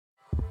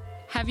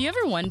Have you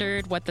ever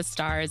wondered what the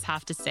stars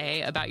have to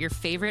say about your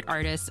favorite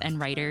artists and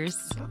writers?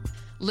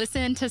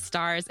 Listen to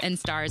Stars and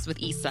Stars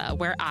with Issa,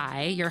 where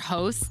I, your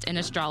host and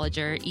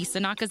astrologer, Issa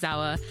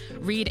Nakazawa,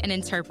 read and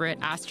interpret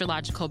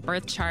astrological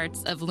birth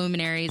charts of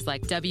luminaries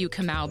like W.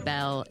 Kamau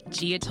Bell,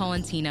 Gia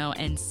Tolentino,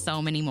 and so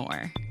many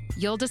more.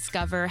 You'll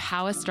discover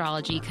how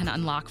astrology can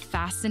unlock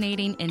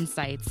fascinating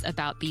insights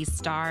about these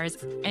stars,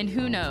 and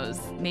who knows,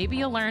 maybe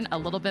you'll learn a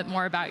little bit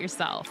more about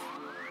yourself.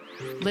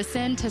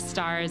 Listen to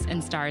Stars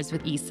and Stars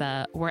with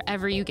Issa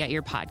wherever you get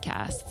your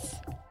podcasts.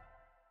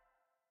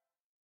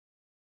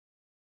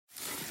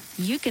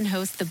 You can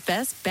host the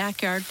best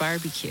backyard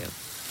barbecue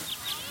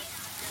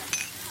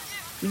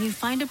when you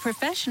find a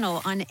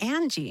professional on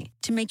Angie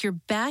to make your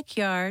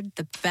backyard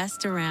the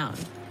best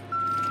around.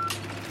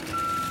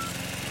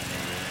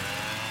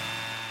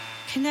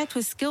 Connect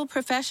with skilled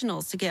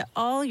professionals to get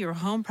all your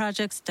home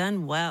projects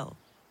done well.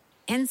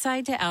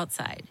 Inside to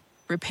outside,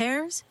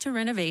 repairs to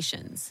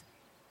renovations.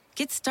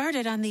 Get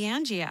started on the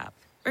Angie app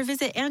or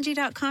visit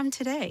Angie.com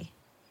today.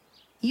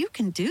 You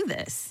can do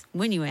this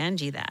when you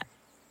Angie that.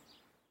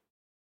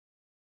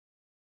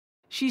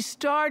 She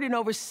starred in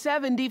over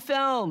 70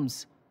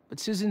 films, but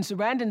Susan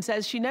Sarandon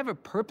says she never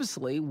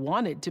purposely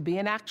wanted to be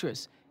an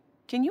actress.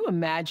 Can you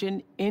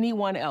imagine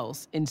anyone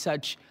else in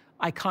such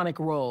iconic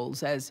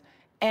roles as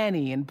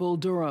Annie in Bull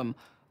Durham,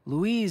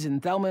 Louise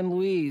in Thelma and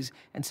Louise,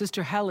 and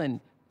Sister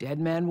Helen, Dead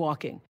Man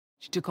Walking?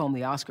 She took home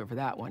the Oscar for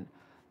that one.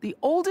 The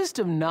oldest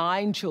of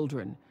 9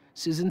 children,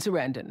 Susan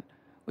Sarandon,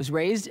 was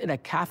raised in a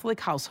Catholic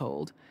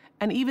household,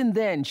 and even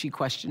then she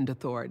questioned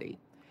authority.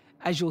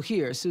 As you'll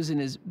hear,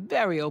 Susan is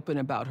very open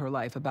about her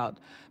life, about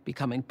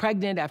becoming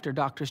pregnant after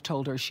doctors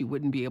told her she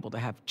wouldn't be able to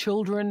have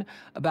children,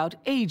 about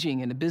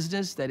aging in a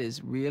business that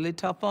is really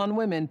tough on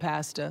women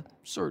past a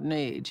certain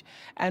age,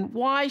 and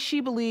why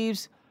she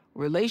believes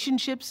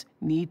relationships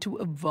need to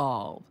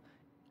evolve,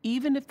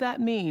 even if that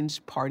means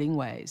parting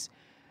ways.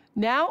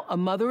 Now a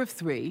mother of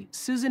 3,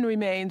 Susan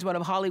remains one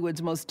of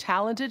Hollywood's most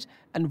talented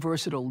and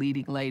versatile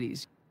leading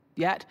ladies.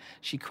 Yet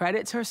she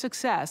credits her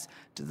success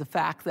to the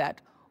fact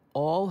that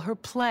all her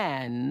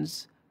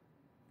plans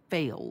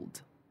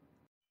failed.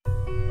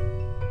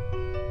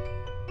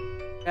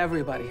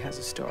 Everybody has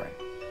a story,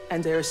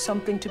 and there is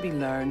something to be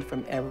learned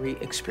from every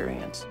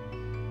experience.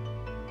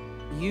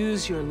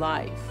 Use your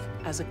life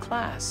as a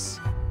class.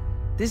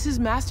 This is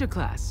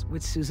Masterclass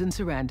with Susan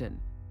Sarandon.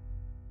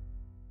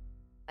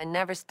 I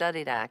never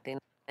studied acting.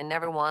 I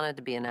never wanted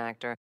to be an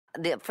actor.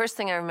 The first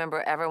thing I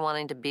remember ever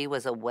wanting to be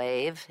was a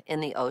wave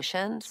in the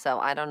ocean, so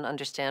I don't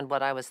understand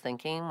what I was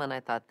thinking when I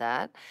thought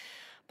that.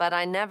 But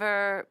I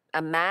never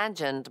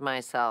imagined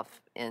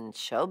myself in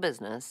show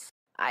business.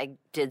 I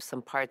did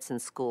some parts in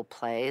school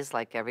plays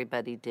like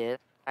everybody did.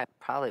 I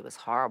probably was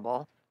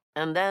horrible.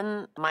 And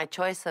then my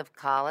choice of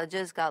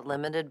colleges got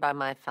limited by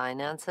my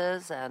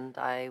finances, and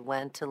I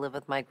went to live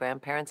with my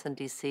grandparents in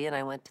D.C., and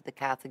I went to the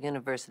Catholic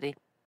University.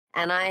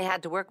 And I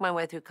had to work my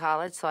way through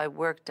college, so I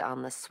worked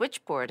on the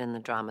switchboard in the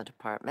drama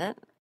department.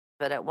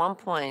 But at one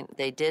point,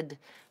 they did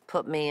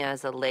put me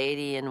as a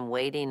lady in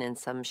waiting in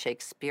some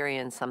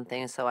Shakespearean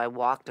something, so I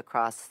walked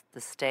across the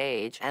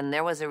stage. And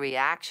there was a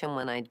reaction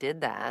when I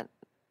did that,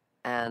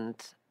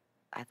 and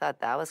I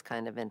thought that was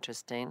kind of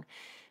interesting.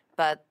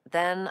 But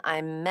then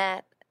I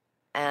met,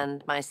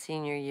 and my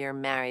senior year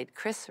married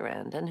Chris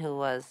Sarandon, who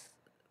was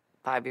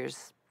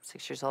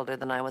 6 years older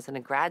than I was, and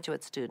a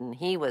graduate student.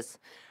 He was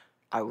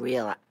a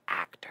real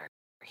actor.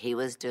 He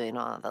was doing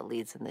all the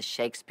leads in the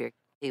Shakespeare.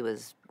 He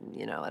was,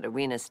 at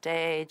Arena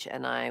Stage,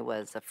 and I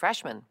was a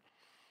freshman,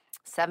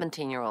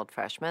 17-year-old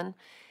freshman.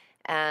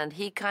 And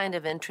he kind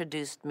of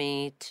introduced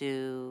me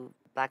to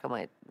black and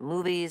white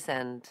movies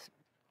and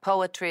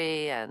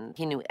poetry, and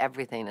he knew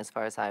everything as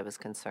far as I was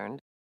concerned.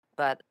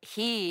 But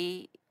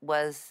he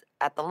was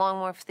at the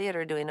Long Wharf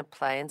Theater doing a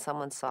play, and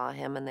someone saw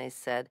him, and they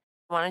said,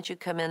 "Why don't you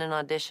come in and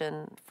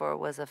audition for,"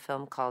 was a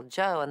film called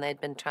Joe, and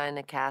they'd been trying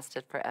to cast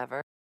it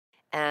forever.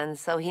 And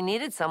so he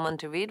needed someone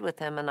to read with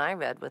him, and I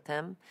read with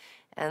him.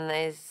 And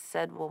they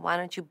said, "Well, why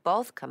don't you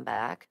both come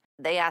back?"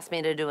 They asked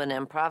me to do an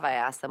improv. I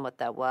asked them what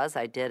that was.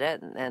 I did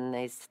it, and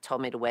they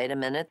told me to wait a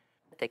minute.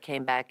 They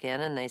came back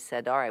in, and they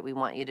said, "All right, we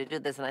want you to do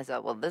this." And I said,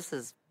 "Well, this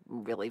is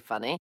really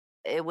funny."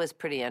 It was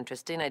pretty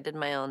interesting. I did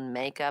my own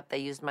makeup. They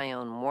used my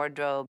own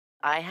wardrobe.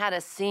 I had a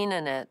scene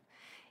in it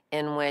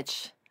in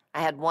which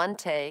I had one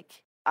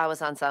take. I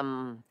was on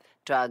some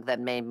drug that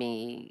made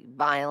me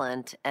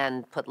violent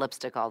and put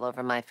lipstick all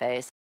over my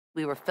face.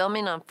 We were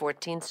filming on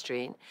 14th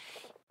Street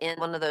in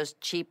one of those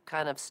cheap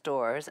kind of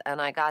stores, and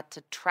I got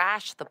to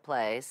trash the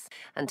place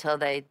until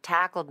they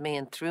tackled me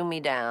and threw me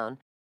down.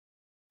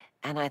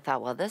 And I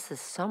thought, well, this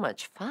is so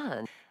much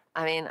fun.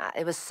 I mean,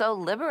 it was so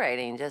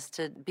liberating just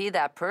to be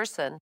that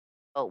person.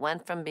 It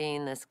went from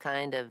being this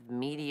kind of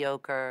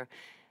mediocre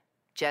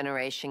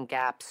generation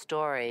gap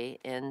story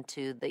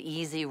into the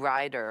Easy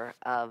Rider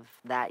of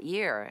that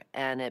year,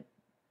 and it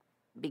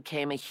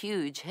became a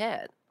huge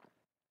hit.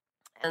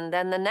 And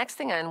then the next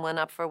thing I went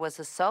up for was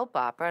a soap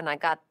opera, and I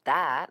got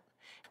that.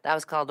 That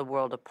was called A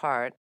World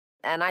Apart.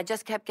 And I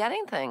just kept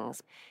getting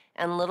things.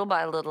 And little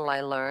by little,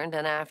 I learned.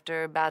 And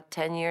after about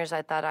 10 years,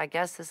 I thought, I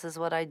guess this is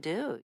what I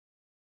do.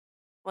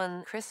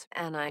 When Chris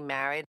and I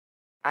married,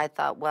 I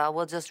thought, well,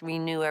 we'll just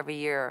renew every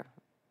year.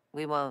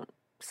 We won't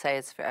say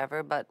it's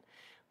forever, but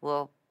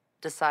we'll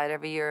decide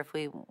every year if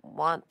we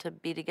want to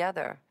be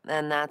together.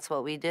 And that's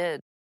what we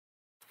did.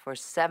 For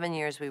 7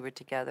 years, we were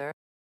together.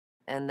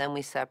 And then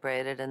we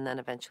separated, and then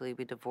eventually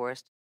we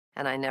divorced.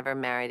 And I never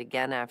married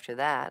again after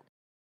that.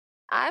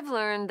 I've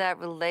learned that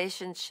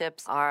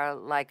relationships are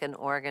like an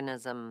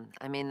organism.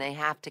 I mean, they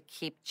have to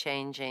keep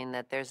changing,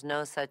 that there's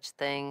no such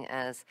thing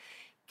as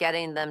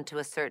getting them to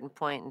a certain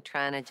point and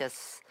trying to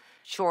just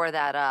shore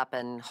that up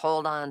and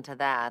hold on to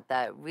that.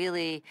 That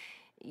really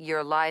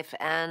your life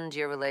and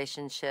your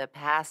relationship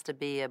has to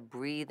be a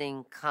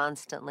breathing,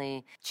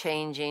 constantly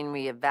changing,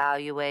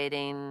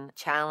 reevaluating,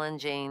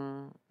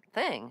 challenging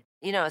thing.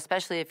 You know,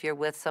 especially if you're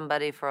with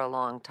somebody for a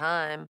long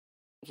time,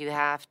 you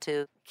have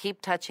to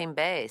keep touching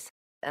base.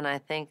 And I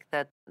think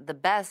that the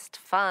best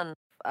fun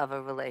of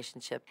a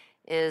relationship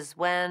is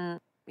when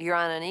you're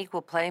on an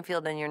equal playing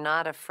field and you're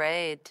not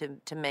afraid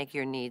to make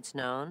your needs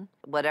known,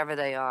 whatever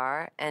they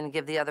are, and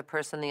give the other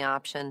person the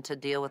option to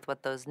deal with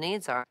what those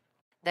needs are.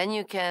 Then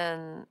you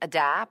can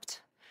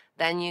adapt.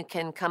 Then you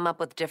can come up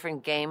with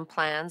different game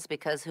plans,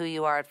 because who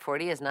you are at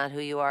 40 is not who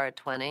you are at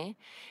 20.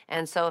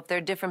 And so if there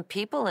are different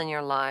people in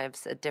your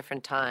lives at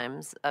different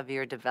times of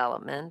your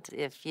development,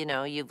 if, you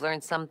know, you've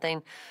learned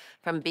something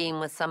from being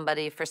with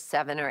somebody for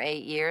 7 or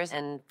 8 years,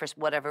 and for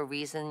whatever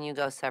reason you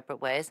go separate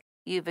ways,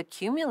 you've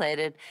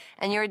accumulated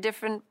and you're a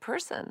different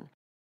person.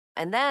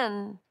 And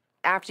then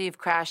after you've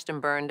crashed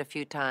and burned a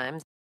few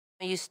times,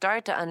 you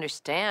start to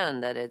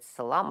understand that it's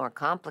a lot more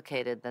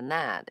complicated than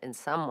that in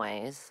some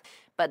ways.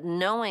 But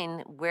knowing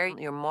where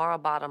your moral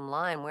bottom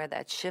line, where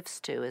that shifts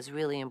to, is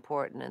really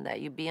important, and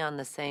that you be on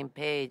the same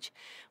page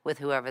with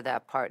whoever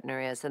that partner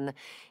is. And,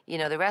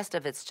 the rest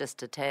of it's just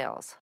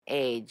details.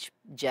 Age,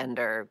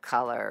 gender,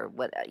 color,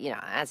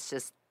 that's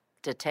just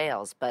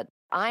details. But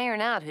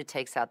iron out who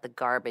takes out the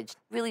garbage.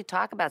 Really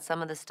talk about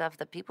some of the stuff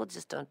that people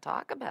just don't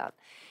talk about,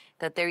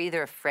 that they're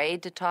either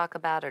afraid to talk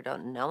about or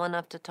don't know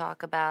enough to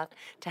talk about.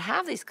 To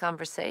have these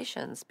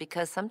conversations,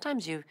 because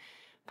sometimes you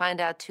find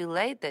out too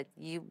late that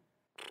you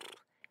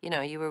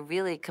were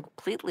really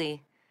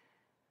completely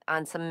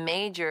on some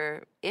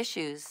major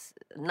issues,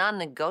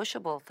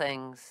 non-negotiable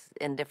things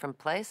in different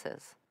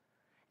places.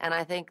 And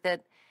I think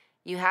that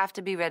you have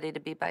to be ready to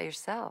be by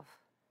yourself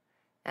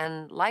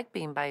and like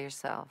being by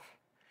yourself,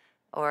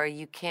 or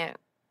you can't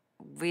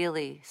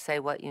really say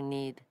what you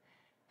need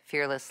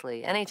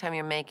fearlessly. Anytime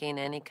you're making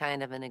any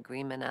kind of an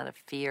agreement out of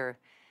fear,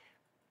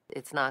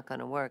 it's not going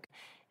to work.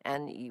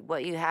 And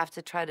what you have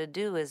to try to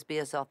do is be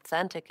as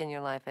authentic in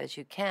your life as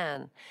you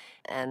can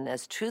and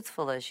as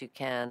truthful as you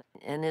can,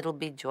 and it'll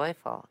be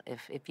joyful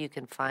if you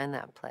can find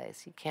that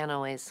place. You can't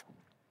always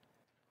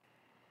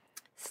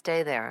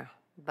stay there,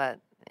 but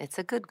it's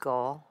a good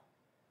goal.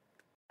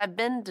 I've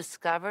been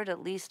discovered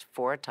at least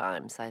 4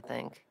 times, I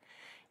think,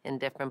 in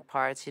different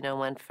parts.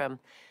 Went from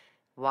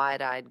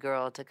wide-eyed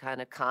girl to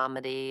kind of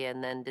comedy,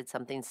 and then did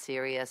something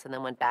serious, and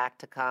then went back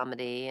to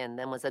comedy, and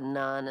then was a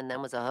nun, and then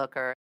was a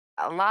hooker.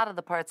 A lot of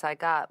the parts I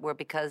got were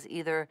because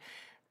either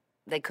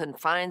they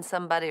couldn't find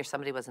somebody or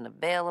somebody wasn't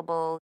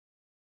available.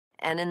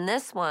 And in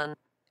this one,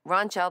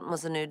 Ron Shelton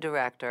was a new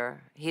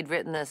director. He'd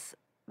written this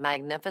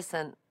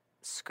magnificent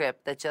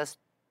script that just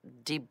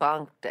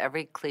debunked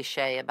every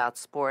cliche about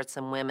sports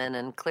and women,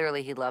 and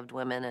clearly he loved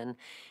women, and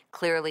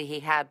clearly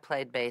he had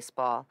played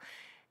baseball,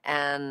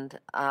 and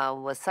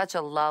was such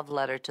a love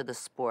letter to the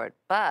sport.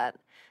 But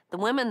the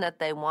women that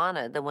they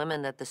wanted, the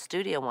women that the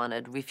studio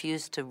wanted,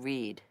 refused to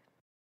read.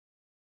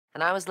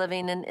 And I was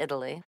living in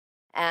Italy,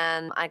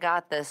 and I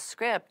got this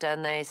script,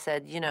 and they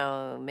said,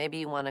 maybe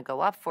you want to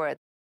go up for it.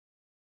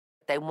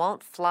 They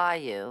won't fly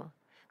you.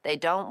 They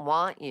don't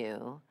want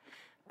you.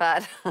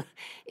 But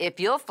if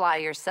you'll fly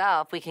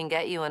yourself, we can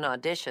get you an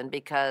audition,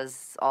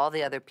 because all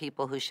the other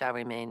people who shall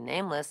remain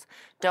nameless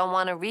don't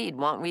want to read,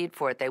 won't read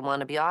for it. They want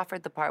to be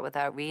offered the part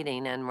without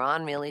reading. And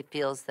Ron really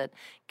feels that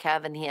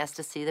Kevin, he has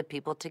to see the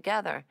people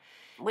together,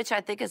 which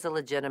I think is a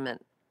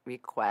legitimate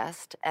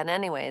request. And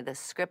anyway, the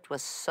script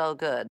was so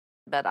good,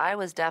 but I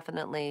was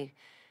definitely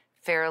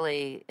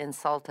fairly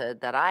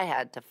insulted that I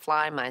had to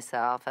fly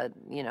myself. It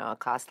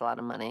cost a lot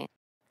of money.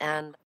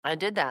 And I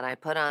did that. I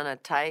put on a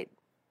tight,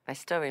 I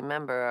still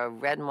remember, a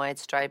red and white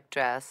striped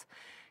dress,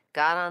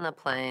 got on the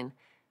plane,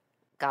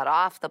 got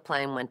off the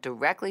plane, went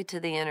directly to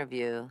the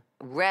interview,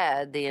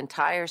 read the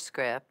entire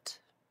script,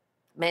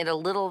 made a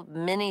little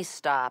mini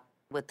stop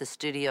with the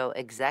studio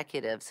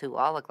executives, who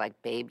all look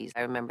like babies. I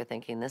remember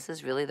thinking, this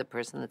is really the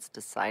person that's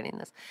deciding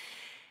this.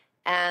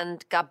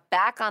 And got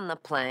back on the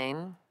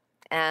plane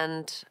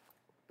and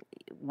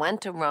went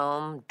to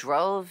Rome,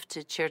 drove to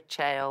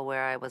Circeo,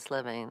 where I was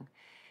living.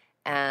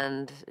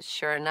 And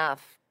sure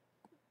enough,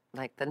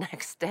 like the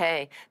next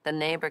day, the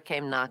neighbor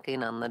came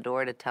knocking on the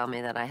door to tell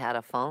me that I had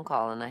a phone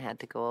call, and I had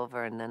to go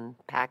over and then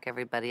pack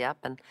everybody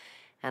up,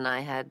 and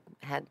I had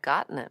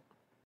gotten it.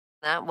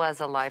 That was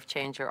a life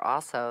changer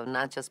also,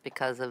 not just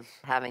because of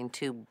having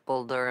two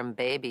Bull Durham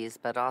babies,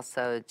 but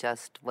also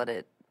just what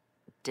it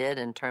did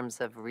in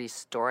terms of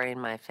restoring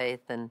my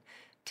faith in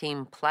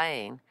team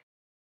playing.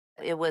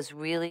 It was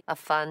really a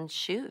fun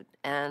shoot,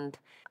 and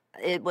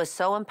it was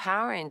so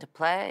empowering to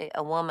play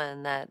a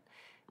woman that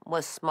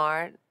was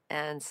smart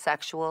and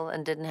sexual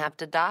and didn't have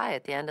to die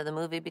at the end of the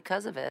movie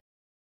because of it.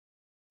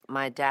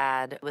 My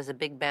dad was a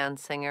big band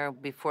singer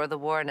before the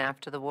war and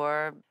after the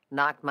war,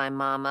 knocked my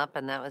mom up,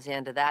 and that was the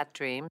end of that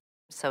dream.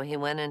 So he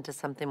went into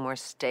something more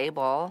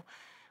stable,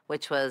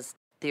 which was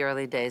the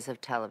early days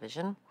of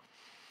television.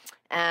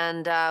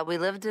 And we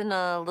lived in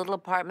a little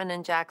apartment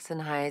in Jackson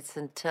Heights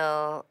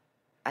until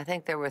I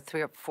think there were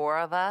 3 or 4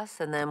 of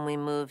us, and then we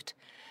moved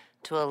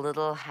to a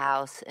little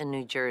house in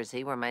New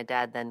Jersey where my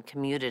dad then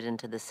commuted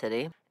into the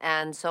city.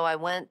 And so I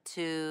went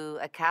to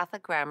a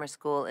Catholic grammar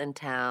school in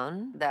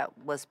town that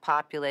was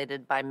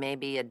populated by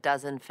maybe a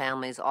dozen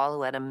families, all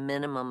who had a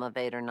minimum of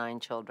 8 or 9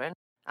 children.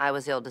 I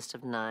was the oldest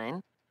of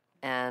 9.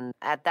 And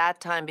at that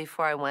time,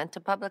 before I went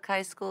to public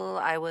high school,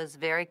 I was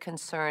very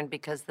concerned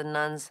because the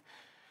nuns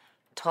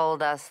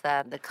told us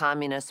that the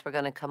communists were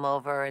going to come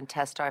over and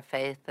test our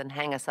faith and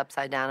hang us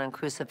upside down on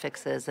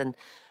crucifixes. And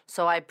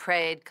so I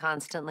prayed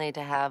constantly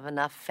to have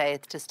enough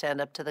faith to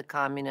stand up to the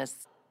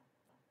communists.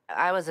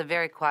 I was a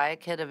very quiet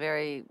kid, a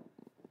very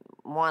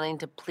wanting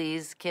to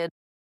please kid,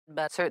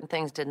 but certain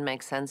things didn't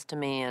make sense to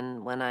me,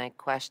 and when I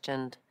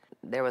questioned,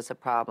 there was a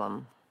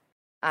problem.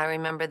 I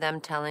remember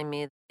them telling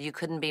me you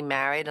couldn't be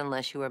married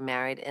unless you were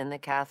married in the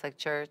Catholic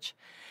Church,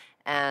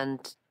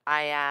 and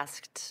I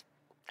asked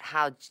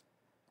how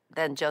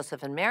then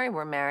Joseph and Mary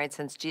were married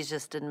since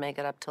Jesus didn't make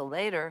it up till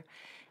later.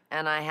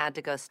 And I had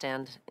to go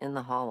stand in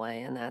the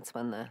hallway, and that's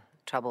when the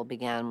trouble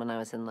began when I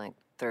was in like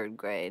 3rd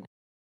grade.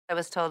 I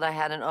was told I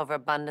had an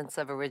overabundance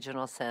of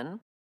original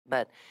sin,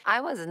 but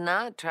I was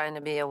not trying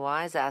to be a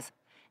wise ass.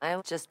 I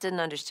just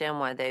didn't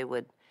understand why they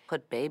would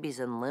put babies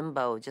in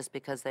limbo just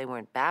because they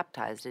weren't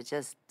baptized. It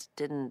just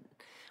didn't,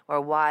 or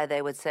why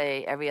they would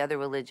say every other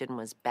religion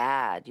was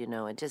bad, you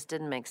know, it just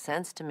didn't make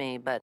sense to me.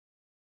 But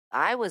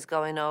I was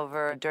going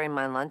over during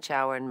my lunch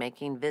hour and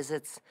making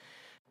visits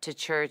to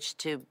church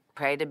to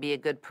pray to be a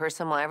good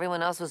person while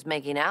everyone else was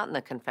making out in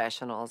the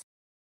confessionals.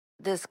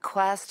 This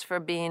quest for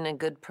being a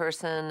good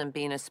person and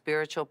being a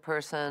spiritual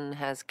person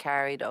has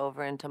carried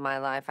over into my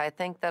life. I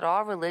think that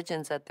all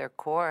religions at their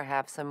core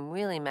have some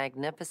really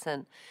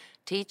magnificent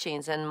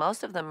teachings, and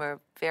most of them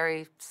are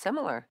very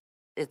similar.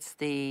 It's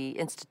the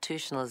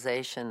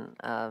institutionalization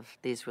of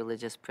these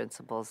religious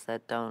principles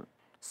that don't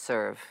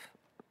serve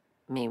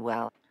me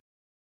well.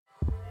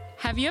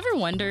 Have you ever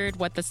wondered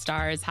what the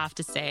stars have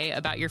to say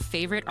about your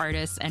favorite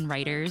artists and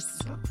writers?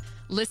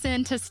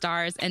 Listen to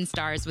Stars and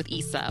Stars with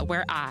Issa,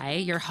 where I,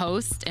 your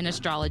host and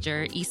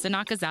astrologer, Issa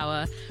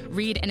Nakazawa,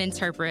 read and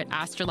interpret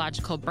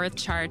astrological birth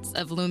charts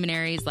of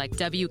luminaries like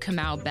W.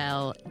 Kamau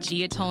Bell,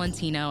 Gia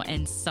Tolentino,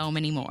 and so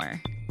many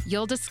more.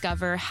 You'll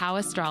discover how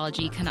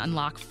astrology can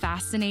unlock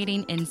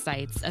fascinating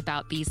insights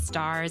about these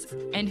stars,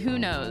 and who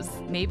knows,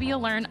 maybe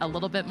you'll learn a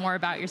little bit more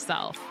about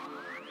yourself.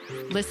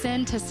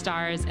 Listen to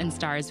Stars and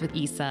Stars with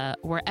Issa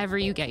wherever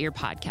you get your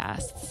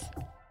podcasts.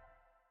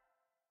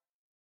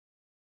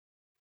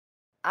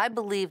 I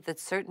believe that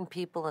certain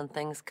people and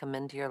things come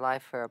into your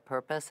life for a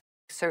purpose.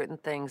 Certain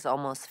things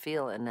almost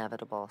feel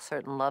inevitable.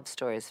 Certain love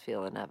stories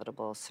feel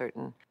inevitable.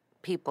 Certain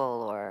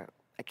people or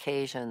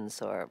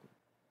occasions, or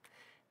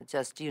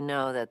just you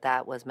know that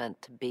that was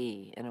meant to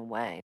be in a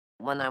way.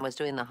 When I was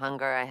doing The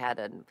Hunger, I had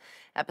an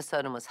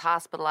episode and was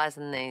hospitalized,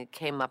 and they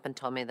came up and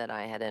told me that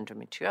I had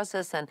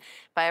endometriosis, and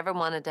if I ever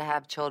wanted to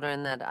have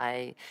children that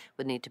I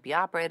would need to be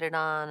operated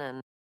on, and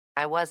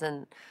I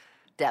wasn't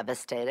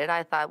devastated.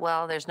 I thought,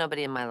 well, there's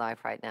nobody in my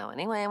life right now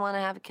anyway I want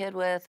to have a kid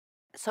with.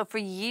 So for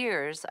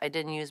years, I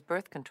didn't use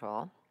birth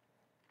control,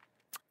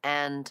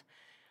 and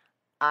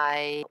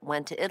I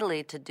went to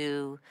Italy to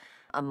do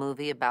a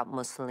movie about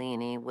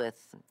Mussolini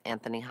with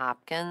Anthony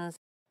Hopkins.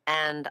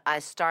 And I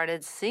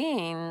started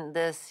seeing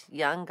this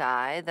young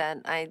guy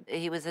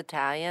he was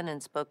Italian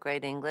and spoke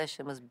great English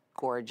and was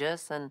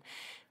gorgeous and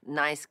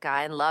nice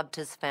guy and loved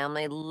his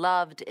family,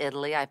 loved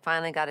Italy. I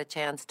finally got a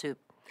chance to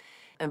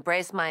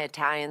embrace my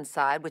Italian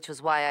side, which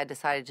was why I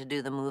decided to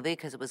do the movie,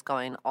 because it was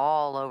going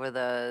all over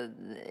the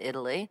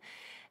Italy.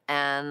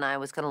 And I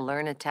was going to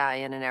learn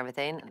Italian and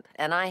everything.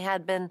 And I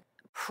had been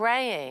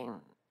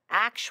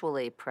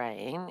actually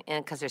praying,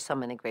 because there's so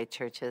many great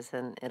churches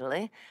in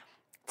Italy,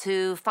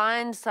 to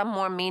find some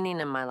more meaning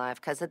in my life,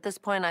 because at this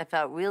point I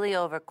felt really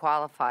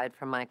overqualified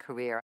for my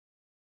career.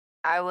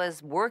 I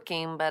was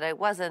working, but it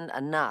wasn't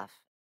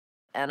enough,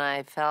 and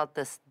I felt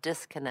this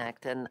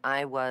disconnect, and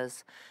I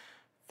was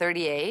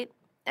 38,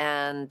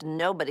 and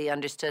nobody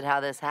understood how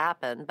this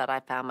happened, but I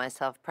found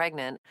myself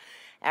pregnant.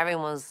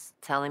 Everyone was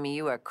telling me,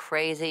 you are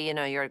crazy, you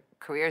know, your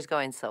career's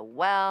going so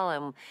well,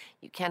 and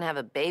you can't have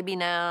a baby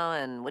now,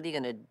 and what are you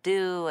going to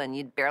do, and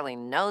you barely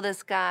know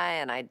this guy,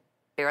 and I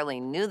barely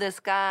knew this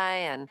guy,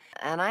 and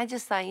I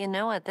just thought, you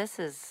know what, this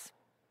is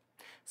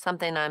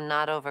something I'm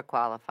not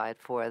overqualified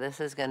for. This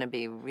is going to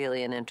be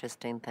really an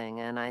interesting thing.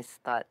 And I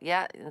thought,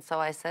 yeah. And so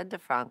I said to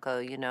Franco,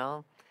 you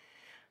know,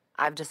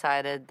 I've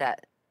decided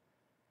that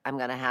I'm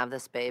going to have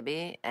this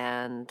baby.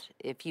 And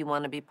if you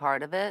want to be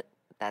part of it,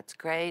 that's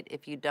great.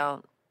 If you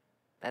don't,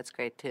 that's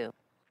great too.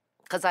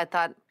 Because I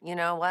thought, you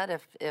know what,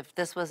 if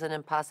this was an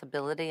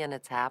impossibility and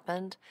it's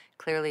happened,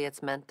 clearly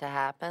it's meant to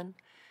happen.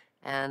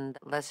 And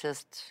let's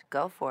just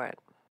go for it.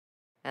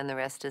 And the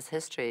rest is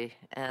history.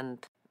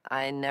 And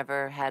I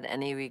never had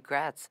any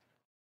regrets.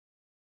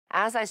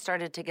 As I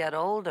started to get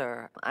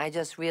older, I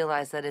just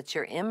realized that it's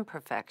your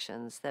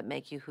imperfections that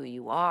make you who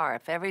you are.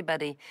 If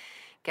everybody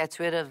gets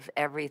rid of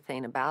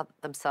everything about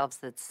themselves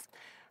that's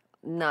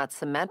not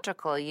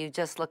symmetrical, you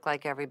just look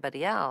like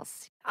everybody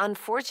else.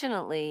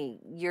 Unfortunately,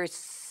 you're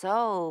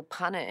so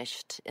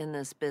punished in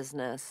this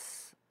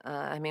business.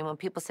 I mean, when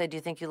people say, do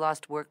you think you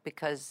lost work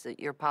because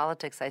your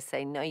politics? I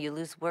say, no, you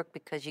lose work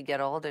because you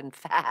get old and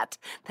fat.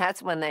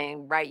 That's when they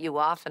write you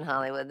off in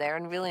Hollywood. They're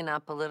really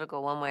not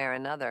political one way or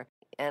another.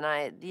 And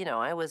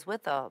I was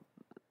with a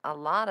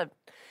lot of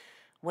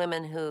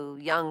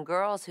women young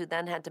girls who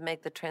then had to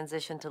make the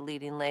transition to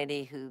leading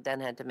lady, who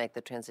then had to make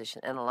the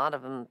transition. And a lot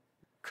of them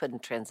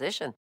couldn't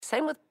transition.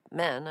 Same with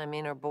men,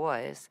 or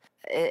boys.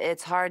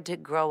 It's hard to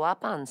grow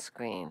up on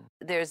screen.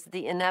 There's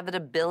the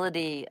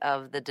inevitability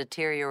of the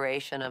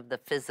deterioration of the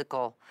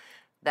physical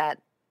that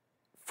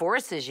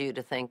forces you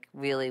to think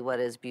really what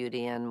is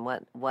beauty and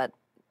what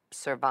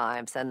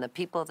survives. And the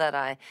people that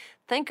I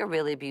think are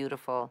really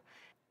beautiful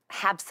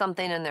have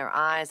something in their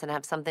eyes and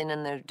have something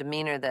in their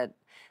demeanor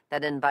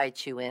that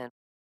invites you in.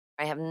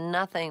 I have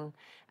nothing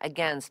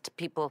against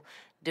people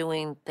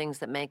doing things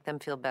that make them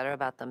feel better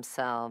about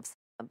themselves.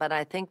 But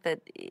I think that,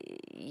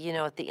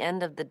 at the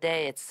end of the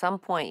day, at some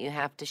point you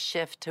have to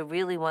shift to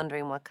really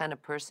wondering what kind of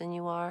person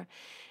you are.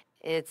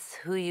 It's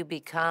who you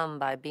become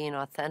by being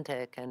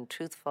authentic and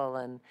truthful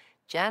and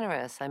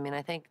generous.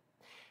 I think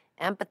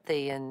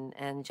empathy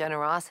and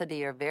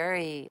generosity are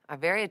very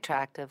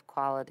attractive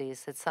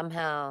qualities that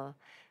somehow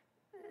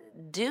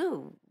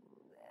do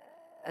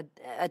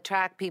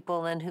attract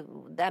people and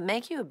that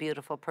make you a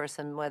beautiful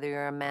person, whether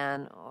you're a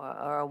man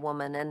or a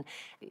woman. And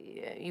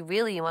you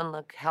want to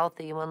look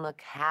healthy, you want to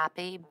look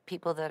happy.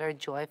 People that are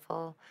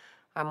joyful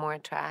are more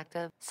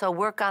attractive. So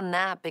work on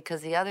that, because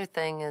the other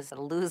thing is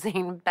a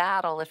losing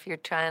battle. If you're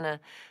trying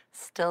to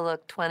still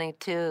look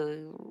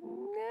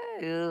 22,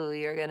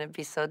 you're going to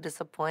be so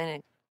disappointed.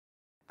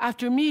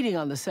 After meeting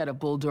on the set of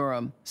Bull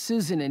Durham,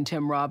 Susan and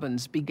Tim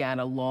Robbins began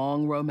a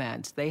long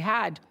romance. They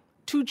had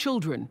 2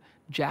 children,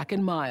 Jack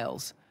and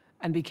Miles,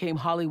 and became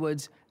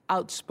Hollywood's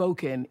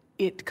outspoken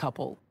it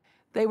couple.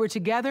 They were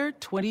together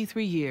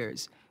 23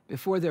 years.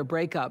 Before their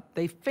breakup,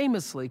 they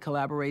famously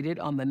collaborated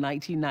on the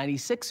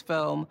 1996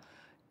 film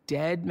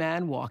Dead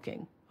Man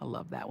Walking. I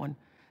love that one.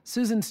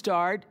 Susan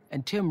starred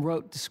and Tim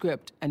wrote the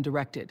script and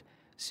directed.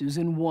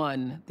 Susan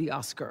won the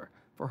Oscar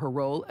for her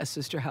role as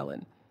Sister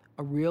Helen,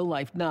 a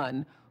real-life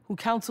nun who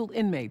counseled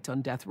inmates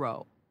on death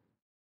row.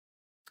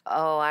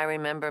 Oh, I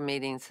remember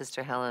meeting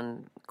Sister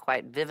Helen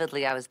quite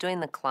vividly. I was doing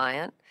The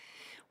Client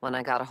when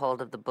I got a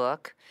hold of the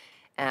book,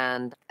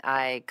 and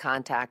I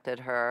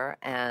contacted her,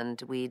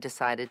 and we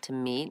decided to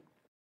meet.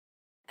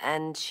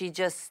 And she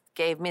just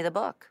gave me the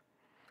book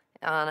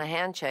on a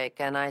handshake,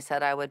 and I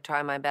said I would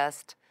try my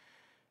best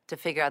to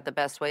figure out the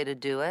best way to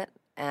do it.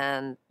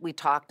 And we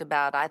talked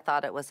about, I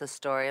thought it was a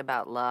story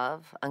about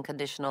love,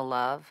 unconditional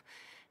love.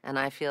 And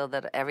I feel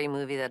that every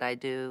movie that I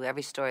do,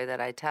 every story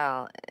that I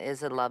tell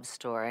is a love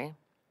story.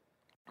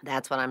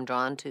 That's what I'm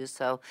drawn to.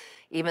 So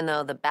even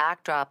though the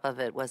backdrop of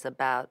it was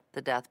about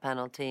the death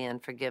penalty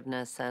and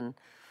forgiveness, and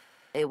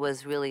it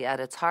was really at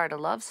its heart a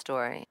love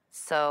story.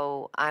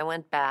 So I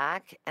went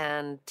back,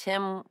 and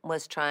Tim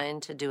was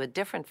trying to do a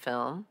different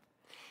film,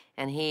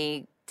 and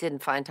he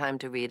didn't find time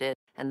to read it.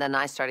 And then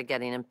I started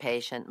getting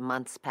impatient.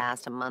 Months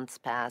passed,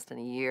 and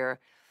a year.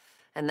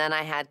 And then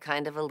I had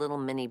kind of a little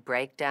mini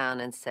breakdown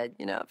and said,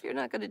 if you're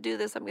not going to do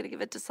this, I'm going to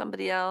give it to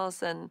somebody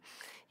else. And,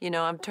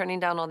 I'm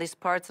turning down all these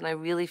parts, and I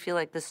really feel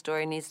like this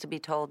story needs to be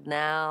told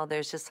now.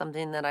 There's just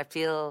something that I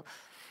feel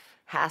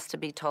has to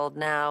be told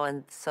now.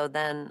 And so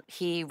then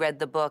he read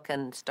the book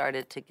and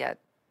started to get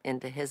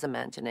into his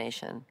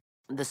imagination.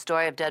 The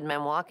story of Dead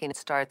Man Walking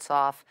starts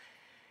off,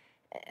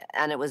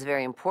 and it was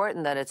very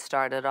important that it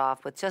started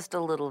off with just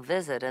a little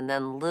visit. And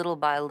then little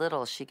by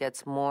little, she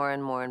gets more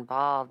and more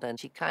involved, and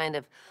she kind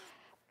of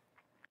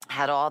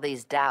had all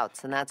these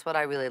doubts. And that's what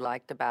I really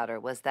liked about her,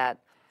 was that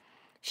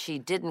she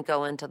didn't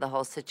go into the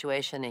whole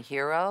situation a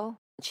hero.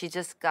 She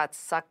just got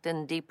sucked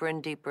in deeper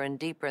and deeper and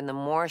deeper. And the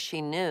more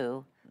she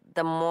knew,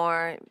 the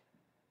more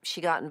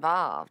she got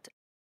involved.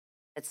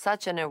 It's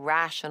such an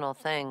irrational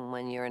thing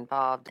when you're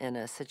involved in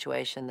a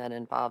situation that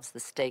involves the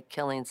state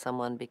killing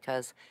someone,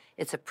 because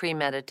it's a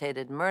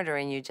premeditated murder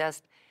and you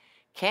just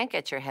can't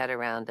get your head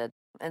around it.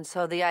 And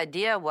so the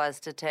idea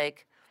was to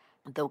take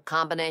the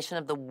combination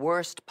of the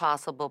worst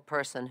possible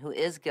person who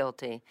is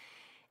guilty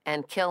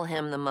and kill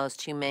him the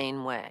most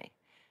humane way.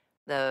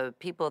 The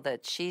people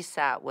that she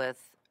sat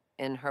with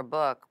in her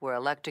book were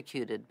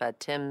electrocuted, but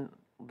Tim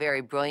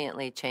very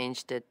brilliantly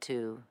changed it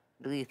to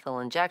lethal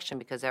injection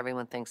because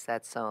everyone thinks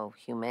that's so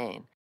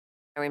humane.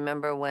 I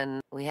remember when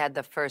we had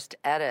the first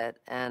edit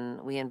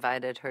and we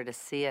invited her to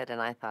see it,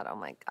 and I thought, oh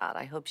my God,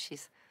 I hope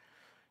she's,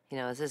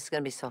 is this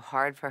going to be so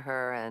hard for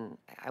her? And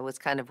I was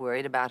kind of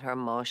worried about her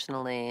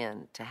emotionally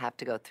and to have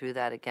to go through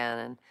that again.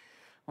 And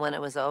when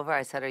it was over,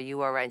 I said, are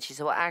you all right? And she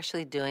said, well,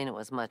 actually doing it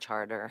was much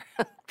harder.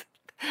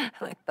 And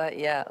I thought,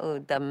 yeah, oh,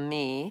 the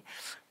me.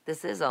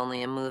 This is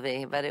only a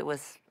movie, but it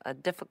was a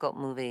difficult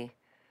movie.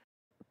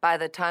 By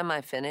the time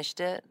I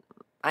finished it,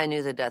 I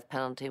knew the death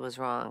penalty was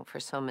wrong for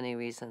so many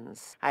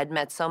reasons. I'd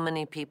met so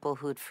many people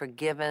who'd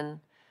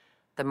forgiven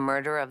the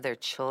murder of their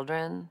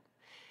children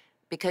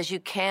because you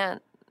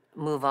can't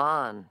move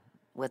on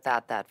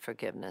without that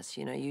forgiveness.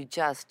 You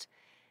just,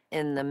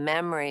 in the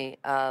memory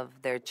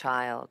of their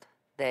child,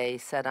 they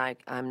said,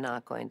 I'm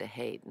not going to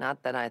hate.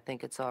 Not that I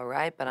think it's all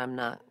right, but I'm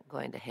not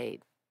going to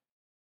hate.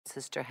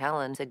 Sister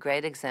Helen's a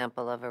great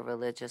example of a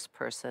religious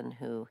person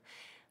who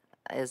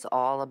is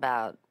all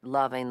about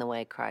loving the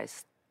way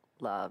Christ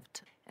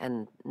loved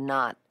and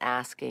not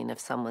asking if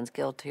someone's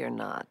guilty or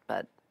not,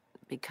 but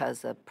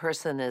because a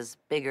person is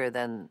bigger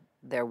than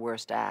their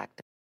worst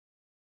act.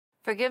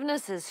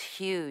 Forgiveness is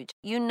huge.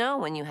 You know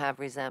when you have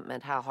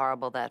resentment how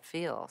horrible that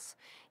feels.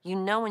 You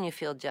know when you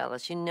feel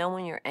jealous. You know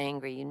when you're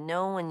angry. You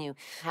know when you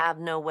have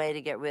no way to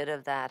get rid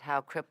of that,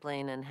 how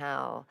crippling and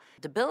how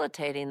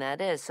debilitating that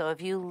is. So if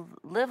you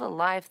live a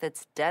life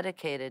that's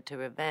dedicated to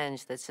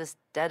revenge, that's just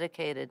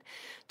dedicated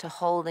to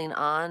holding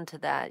on to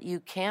that,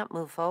 you can't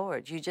move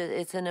forward.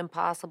 It's an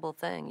impossible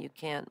thing. You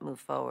can't move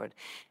forward.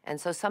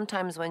 And so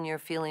sometimes when you're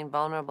feeling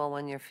vulnerable,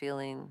 when you're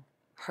feeling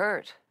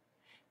hurt,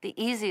 the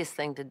easiest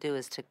thing to do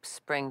is to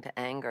spring to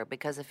anger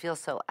because it feels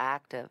so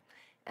active.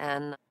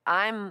 And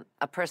I'm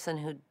a person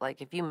who,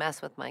 like, if you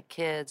mess with my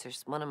kids or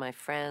one of my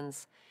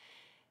friends,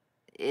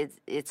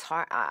 it's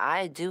hard.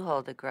 I do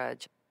hold a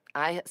grudge.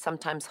 I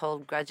sometimes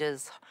hold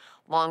grudges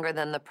longer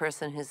than the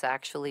person who's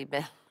actually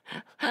been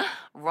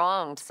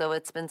wronged. So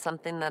it's been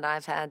something that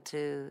I've had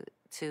to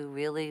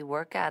really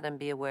work at and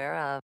be aware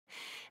of.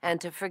 And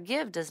to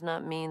forgive does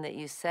not mean that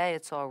you say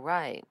it's all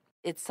right.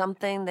 It's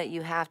something that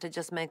you have to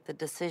just make the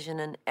decision,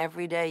 and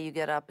every day you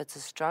get up, it's a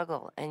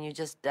struggle, and you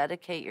just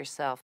dedicate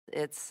yourself.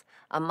 It's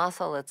a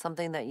muscle. It's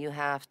something that you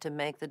have to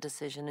make the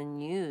decision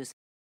and use.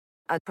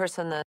 A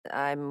person that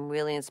I'm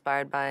really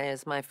inspired by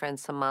is my friend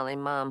Somali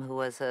Mom, who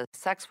was a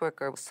sex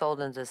worker, sold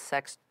into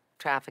sex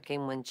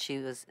trafficking when she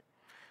was,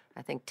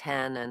 I think,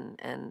 10,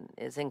 and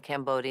is in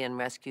Cambodia and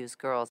rescues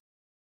girls.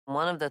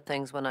 One of the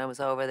things when I was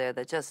over there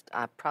that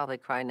I probably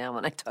cry now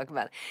when I talk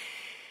about it,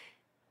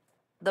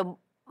 the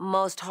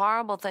most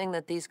horrible thing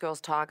that these girls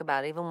talk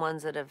about, even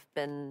ones that have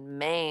been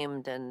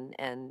maimed and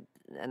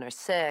are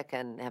sick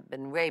and have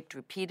been raped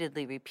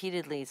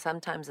repeatedly,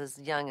 sometimes as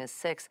young as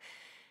 6,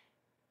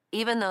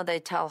 even though they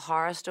tell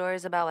horror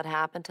stories about what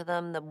happened to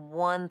them, the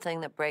one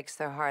thing that breaks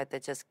their heart,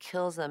 that just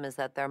kills them, is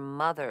that their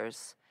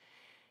mothers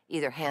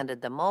either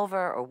handed them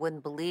over or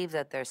wouldn't believe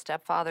that their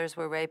stepfathers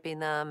were raping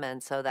them,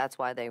 and so that's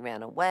why they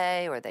ran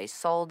away or they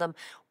sold them,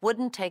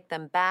 wouldn't take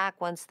them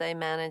back once they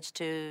managed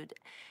to.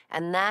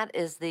 And that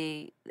is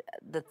the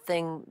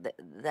thing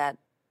that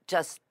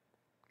just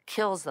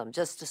kills them,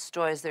 just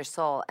destroys their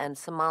soul. And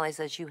Somali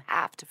says, you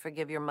have to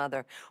forgive your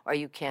mother or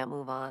you can't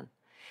move on.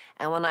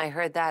 And when I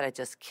heard that, it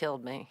just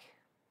killed me.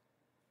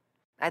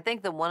 I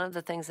think that one of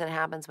the things that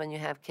happens when you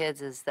have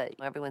kids is that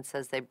everyone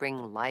says they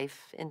bring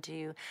life into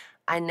you.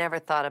 I never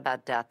thought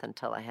about death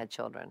until I had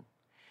children.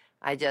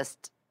 I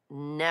just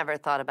never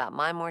thought about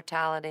my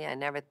mortality. I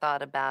never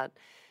thought about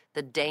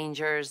the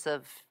dangers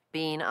of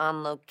being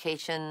on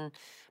location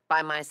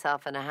by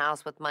myself in a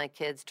house with my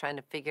kids, trying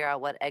to figure out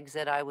what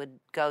exit I would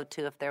go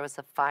to if there was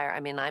a fire.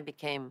 I mean, I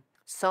became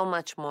so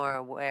much more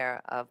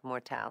aware of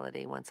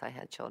mortality once I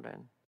had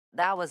children.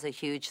 That was a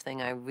huge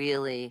thing. I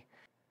really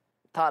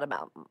thought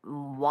about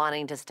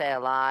wanting to stay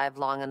alive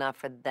long enough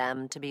for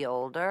them to be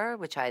older,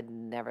 which I'd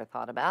never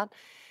thought about,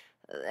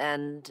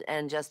 and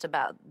just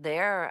about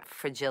their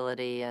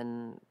fragility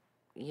and,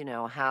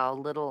 how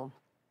little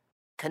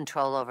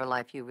control over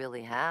life you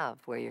really have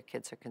where your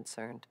kids are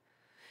concerned.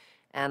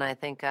 And I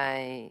think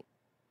I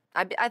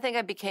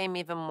became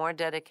even more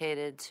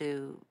dedicated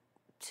to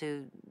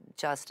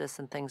justice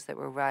and things that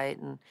were right,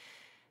 and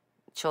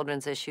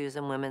children's issues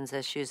and women's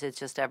issues. It's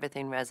just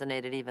everything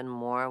resonated even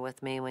more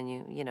with me when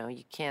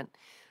you can't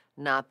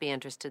not be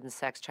interested in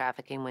sex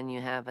trafficking when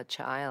you have a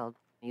child.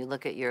 You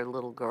look at your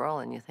little girl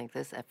and you think,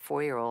 this, a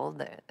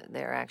 4-year-old,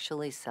 they're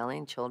actually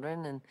selling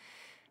children, and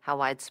how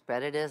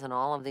widespread it is, and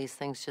all of these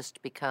things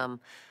just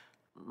become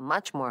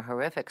much more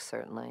horrific,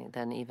 certainly,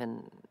 than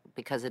even,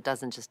 because it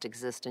doesn't just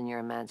exist in your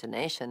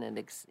imagination. And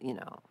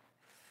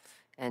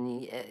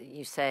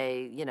you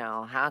say,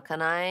 how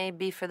can I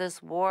be for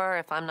this war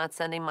if I'm not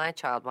sending my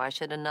child? Why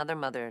should another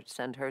mother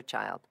send her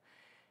child?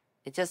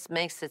 It just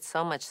makes it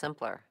so much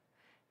simpler.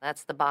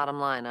 That's the bottom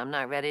line. I'm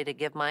not ready to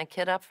give my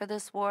kid up for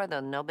this war,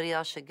 then nobody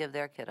else should give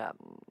their kid up.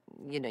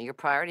 Your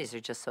priorities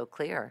are just so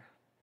clear.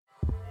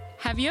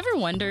 Have you ever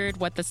wondered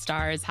what the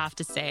stars have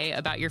to say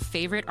about your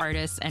favorite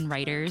artists and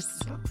writers?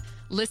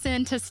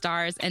 Listen to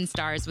Stars and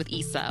Stars with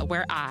Issa,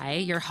 where I,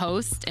 your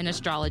host and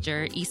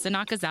astrologer, Issa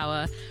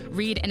Nakazawa,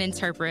 read and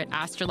interpret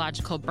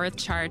astrological birth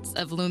charts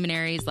of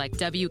luminaries like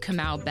W.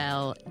 Kamau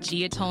Bell,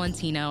 Gia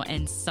Tolentino,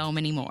 and so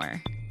many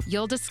more.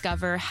 You'll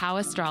discover how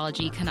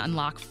astrology can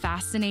unlock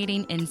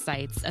fascinating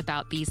insights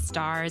about these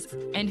stars,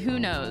 and who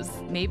knows,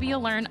 maybe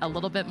you'll learn a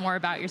little bit more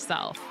about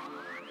yourself.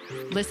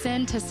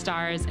 Listen to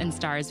Stars and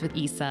Stars with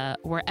Issa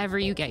wherever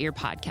you get your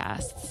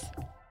podcasts.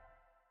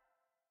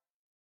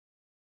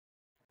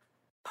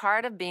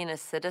 Part of being a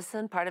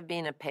citizen, part of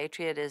being a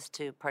patriot is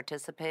to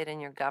participate in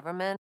your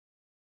government.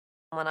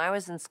 When I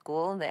was in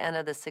school, the end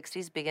of the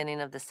 60s,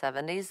 beginning of the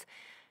 70s,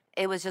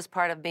 it was just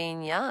part of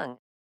being young.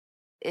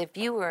 If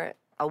you were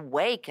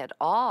awake at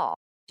all,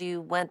 you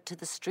went to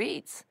the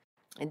streets.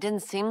 It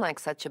didn't seem like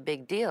such a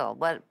big deal.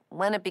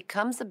 When it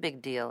becomes a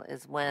big deal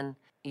is when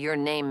your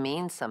name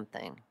means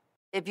something.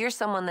 If you're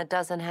someone that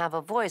doesn't have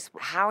a voice,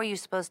 how are you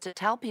supposed to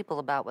tell people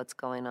about what's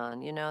going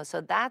on, you know? So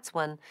that's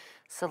when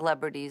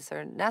celebrities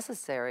are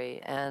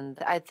necessary. And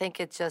I think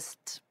it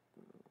just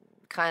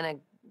kind of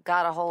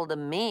got a hold of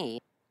me.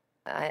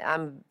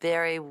 I'm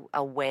very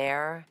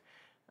aware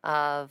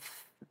of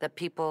the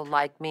people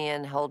like me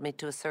and hold me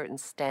to a certain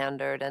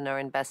standard and are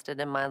invested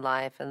in my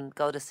life and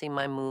go to see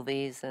my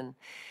movies and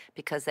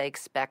because they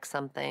expect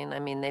something. I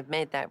mean, they've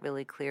made that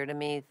really clear to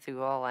me through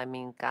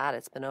God,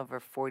 it's been over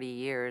 40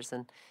 years.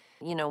 And,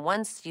 you know,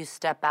 once you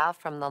step out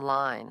from the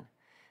line,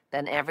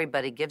 then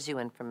everybody gives you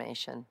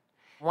information.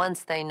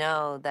 Once they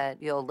know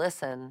that you'll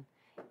listen,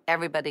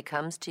 everybody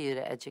comes to you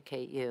to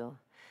educate you.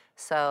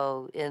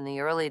 So in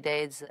the early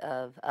days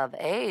of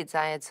AIDS,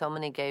 I had so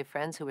many gay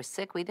friends who were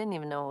sick, we didn't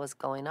even know what was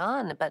going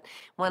on. But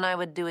when I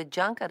would do a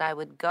junket, I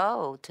would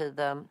talk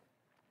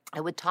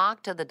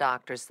to the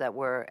doctors that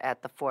were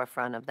at the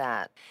forefront of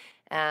that.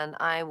 And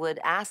I would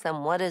ask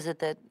them, what is it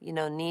that, you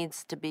know,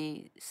 needs to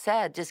be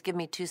said? Just give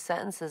me 2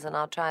 sentences and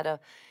I'll try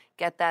to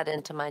get that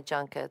into my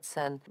junkets.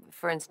 And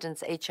for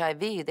instance,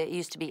 HIV, they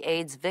used to be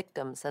AIDS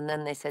victims. And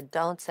then they said,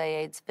 don't say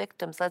AIDS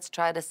victims. Let's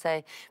try to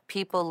say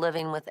people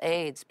living with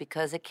AIDS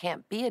because it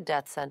can't be a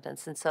death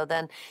sentence. And so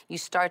then you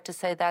start to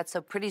say that. So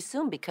pretty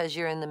soon, because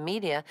you're in the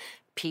media,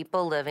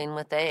 people living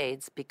with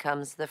AIDS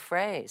becomes the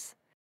phrase.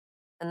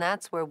 And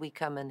that's where we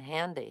come in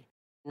handy,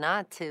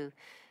 not to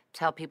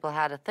tell people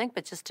how to think,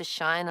 but just to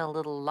shine a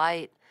little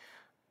light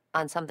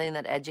on something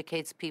that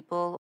educates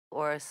people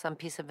or some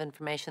piece of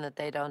information that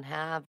they don't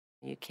have.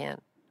 You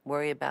can't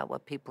worry about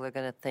what people are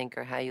going to think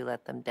or how you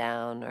let them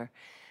down or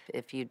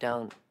if you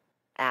don't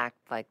act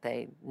like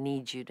they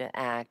need you to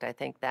act. I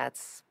think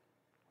that's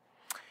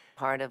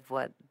part of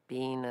what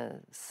being a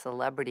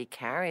celebrity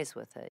carries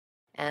with it.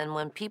 And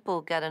when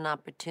people get an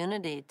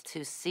opportunity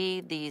to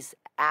see these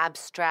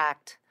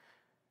abstract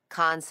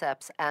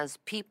concepts as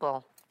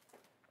people,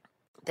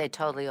 they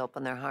totally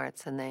open their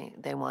hearts and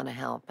they want to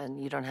help,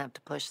 and you don't have to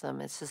push them.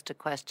 It's just a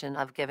question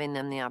of giving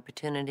them the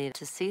opportunity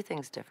to see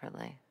things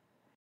differently.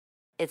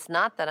 It's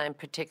not that I'm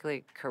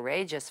particularly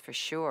courageous, for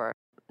sure,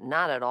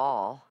 not at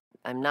all.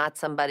 I'm not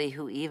somebody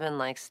who even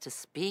likes to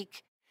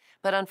speak,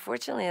 but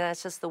unfortunately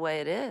that's just the way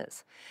it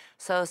is.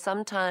 So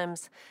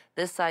sometimes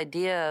this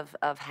idea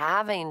of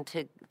having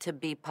to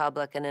be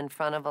public and in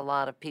front of a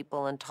lot of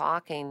people and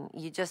talking,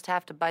 you just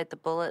have to bite the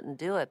bullet and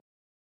do it.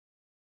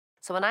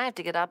 So when I have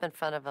to get up in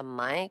front of a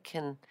mic,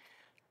 and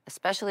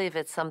especially if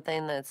it's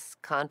something that's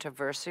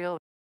controversial,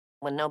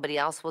 when nobody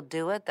else will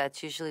do it,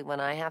 that's usually when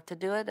I have to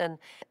do it. And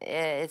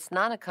it's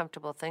not a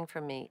comfortable thing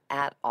for me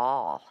at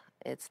all.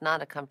 It's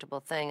not a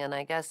comfortable thing. And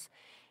I guess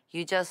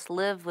you just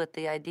live with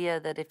the idea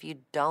that if you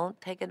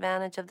don't take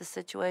advantage of the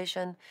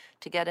situation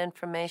to get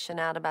information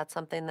out about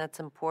something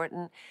that's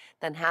important,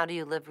 then how do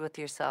you live with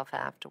yourself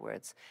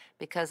afterwards?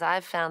 Because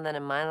I've found that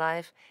in my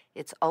life,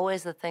 it's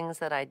always the things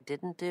that I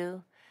didn't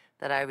do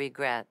that I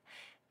regret.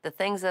 The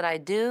things that I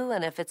do,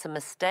 and if it's a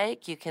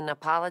mistake, you can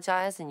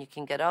apologize and you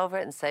can get over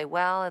it and say,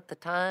 well, at the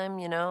time,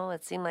 you know,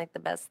 it seemed like the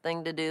best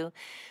thing to do.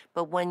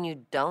 But when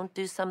you don't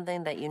do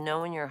something that you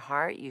know in your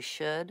heart you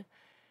should,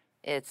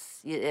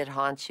 it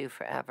haunts you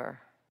forever.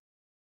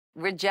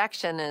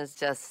 Rejection is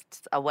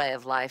just a way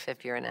of life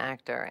if you're an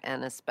actor,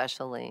 and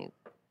especially,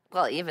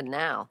 well, even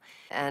now.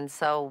 And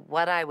so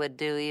what I would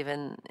do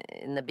even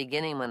in the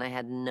beginning when I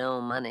had no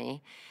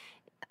money,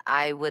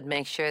 I would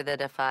make sure that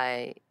if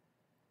I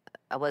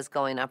was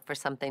going up for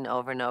something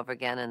over and over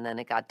again, and then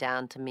it got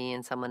down to me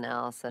and someone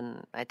else,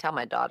 and I tell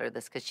my daughter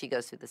this because she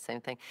goes through the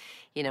same thing,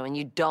 you know, and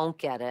you don't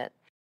get it,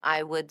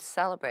 I would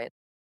celebrate.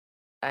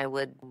 I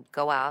would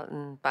go out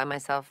and buy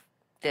myself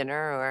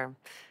dinner or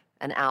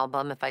an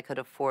album if I could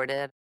afford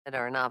it,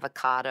 or an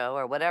avocado,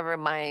 or whatever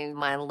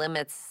my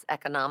limits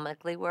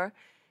economically were,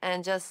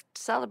 and just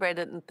celebrate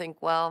it and think,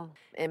 well,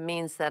 it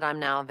means that I'm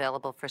now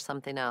available for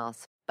something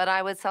else. But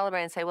I would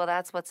celebrate and say, well,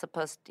 that's what's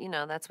supposed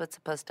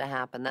to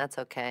happen. That's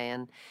okay.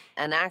 And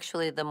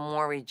actually, the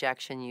more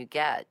rejection you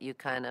get, you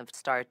kind of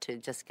start to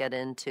just get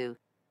into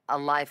a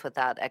life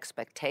without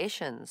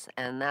expectations.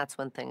 And that's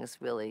when things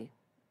really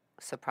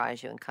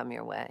surprise you and come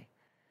your way.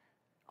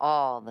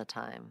 all the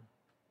time.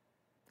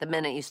 The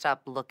minute you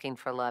stop looking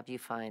for love, you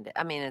find it.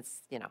 I mean,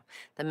 it's,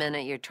 the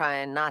minute you're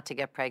trying not to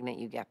get pregnant,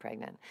 you get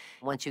pregnant.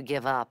 Once you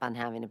give up on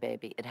having a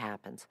baby, it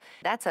happens.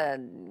 That's a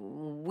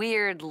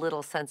weird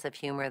little sense of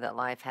humor that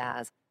life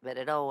has, but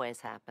it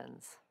always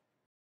happens.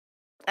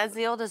 As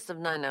the oldest of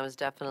 9, I was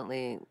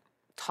definitely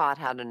taught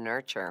how to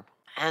nurture,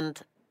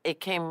 and it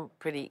came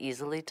pretty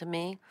easily to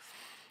me.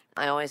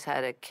 I always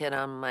had a kid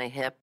on my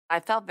hip. I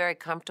felt very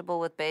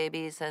comfortable with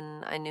babies,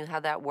 and I knew how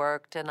that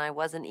worked, and I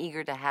wasn't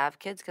eager to have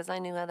kids because I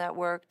knew how that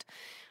worked.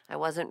 I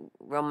wasn't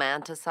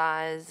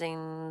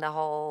romanticizing the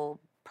whole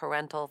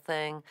parental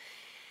thing.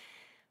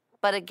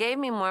 But it gave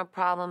me more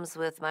problems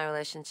with my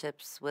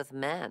relationships with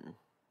men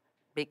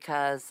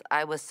because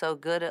I was so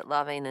good at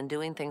loving and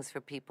doing things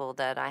for people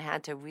that I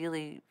had to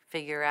really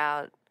figure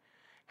out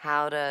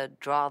how to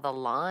draw the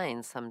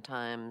line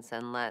sometimes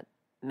and let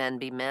men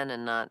be men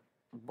and not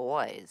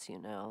boys,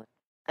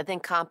 I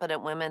think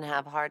competent women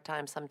have a hard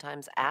time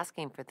sometimes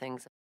asking for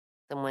things.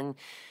 And when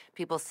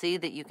people see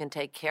that you can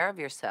take care of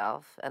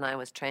yourself, and I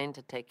was trained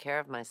to take care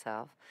of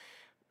myself,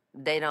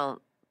 they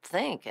don't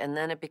think. And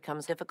then it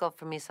becomes difficult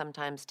for me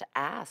sometimes to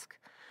ask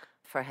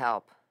for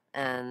help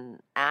and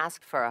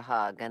ask for a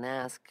hug and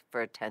ask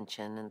for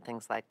attention and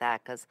things like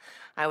that because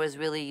I was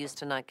really used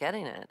to not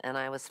getting it, and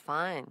I was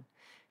fine,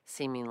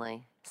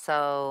 seemingly.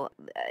 So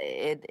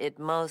it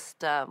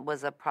most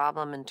was a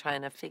problem in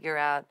trying to figure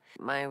out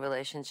my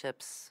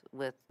relationships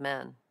with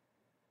men.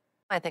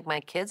 I think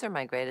my kids are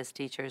my greatest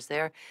teachers.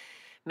 They're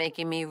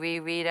making me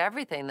reread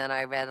everything that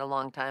I read a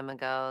long time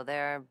ago.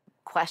 They're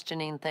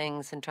questioning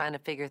things and trying to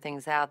figure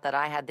things out that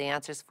I had the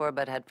answers for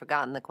but had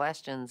forgotten the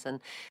questions. And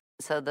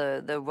so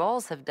the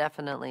roles have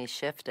definitely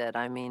shifted.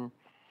 I mean,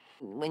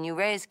 when you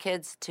raise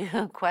kids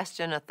to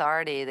question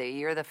authority,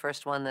 you're the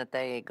first one that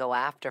they go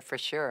after for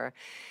sure.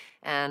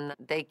 And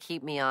they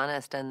keep me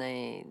honest, and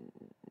they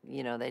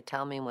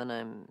tell me when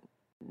I'm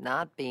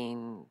not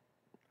being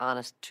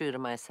honest, true to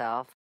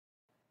myself.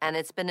 And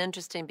it's been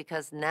interesting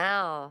because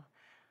now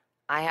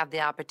I have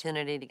the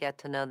opportunity to get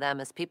to know them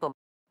as people.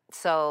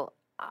 So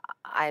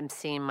I'm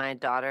seeing my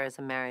daughter as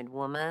a married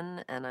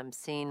woman, and I'm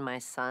seeing my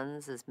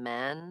sons as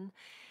men.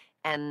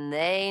 And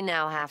they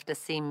now have to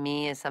see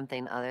me as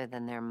something other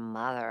than their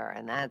mother,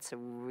 and that's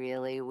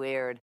really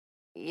weird.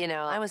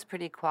 I was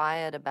pretty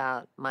quiet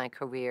about my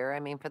career. I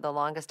mean, for the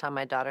longest time,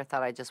 my daughter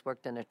thought I just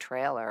worked in a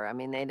trailer. I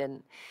mean, they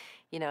didn't,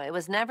 it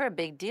was never a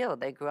big deal.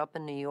 They grew up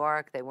in New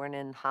York. They weren't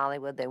in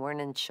Hollywood. They weren't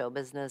in show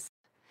business.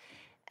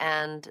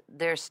 And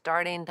they're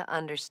starting to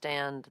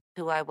understand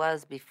who I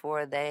was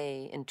before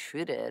they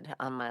intruded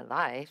on my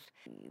life.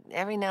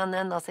 Every now and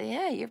then they'll say,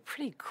 yeah, you're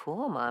pretty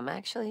cool, Mom.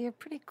 Actually, you're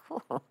pretty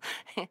cool.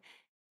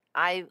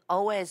 I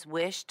always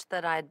wished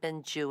that I'd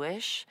been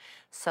Jewish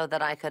so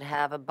that I could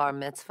have a bar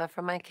mitzvah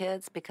for my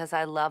kids because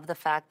I love the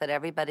fact that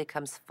everybody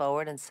comes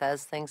forward and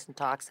says things and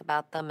talks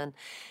about them and,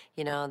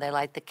 they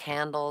light the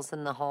candles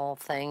and the whole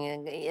thing.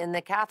 And in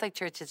the Catholic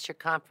Church, it's your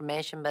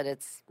confirmation, but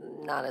it's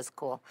not as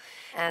cool.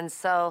 And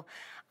so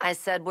I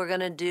said, we're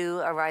going to do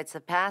a rites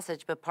of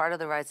passage, but part of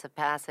the rites of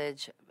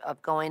passage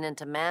of going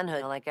into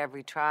manhood, like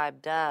every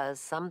tribe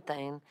does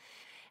something.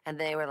 And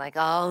they were like,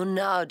 oh,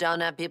 no, don't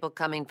have people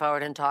coming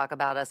forward and talk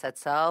about us.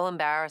 That's so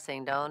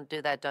embarrassing. Don't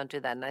do that. Don't do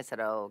that. And I said,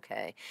 oh,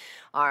 okay.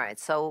 All right.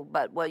 So,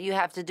 but what you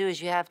have to do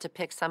is you have to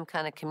pick some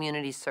kind of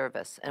community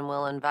service, and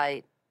we'll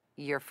invite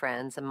your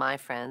friends and my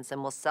friends,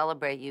 and we'll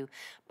celebrate you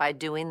by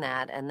doing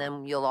that. And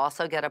then you'll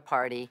also get a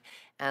party,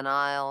 and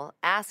I'll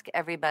ask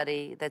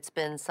everybody that's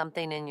been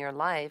something in your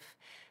life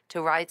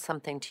to write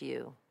something to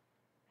you.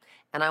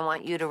 And I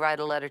want you to write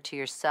a letter to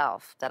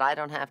yourself that I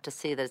don't have to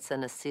see that it's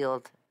in a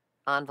sealed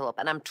envelope.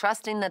 And I'm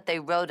trusting that they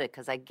wrote it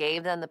because I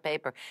gave them the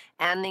paper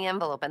and the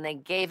envelope, and they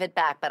gave it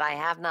back, but I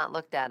have not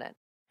looked at it.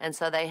 And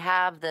so they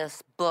have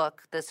this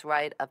book, this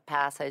rite of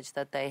passage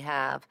that they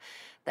have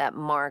that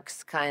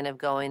marks kind of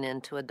going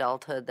into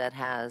adulthood that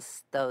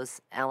has those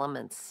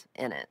elements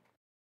in it.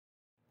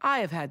 I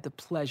have had the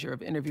pleasure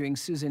of interviewing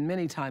Susan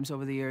many times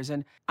over the years,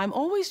 and I'm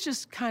always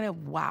just kind of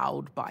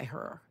wowed by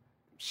her.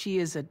 She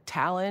is a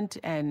talent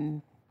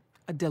and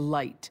a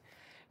delight.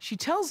 She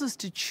tells us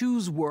to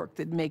choose work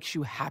that makes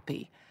you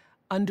happy,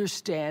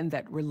 understand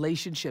that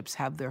relationships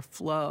have their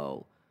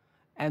flow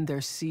and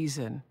their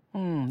season.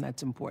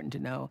 That's important to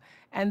know.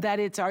 And that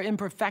it's our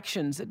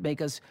imperfections that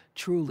make us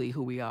truly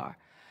who we are.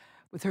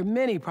 With her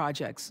many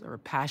projects, her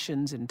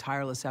passions and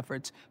tireless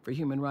efforts for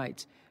human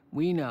rights,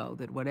 we know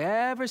that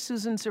whatever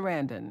Susan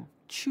Sarandon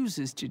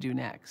chooses to do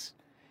next,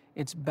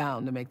 it's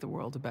bound to make the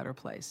world a better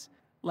place.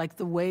 Like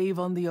the wave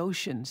on the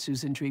ocean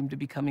Susan dreamed of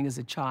becoming as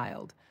a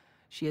child,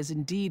 she has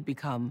indeed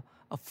become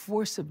a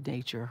force of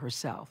nature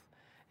herself,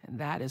 and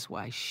that is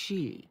why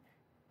she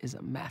is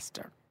a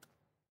master.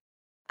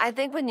 I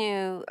think when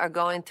you are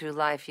going through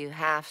life, you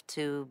have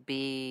to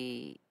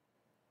be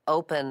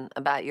open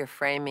about your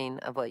framing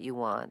of what you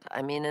want.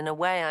 I mean, in a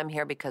way, I'm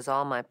here because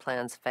all my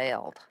plans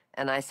failed.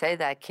 And I say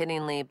that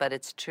kiddingly, but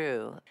it's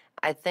true.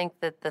 I think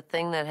that the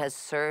thing that has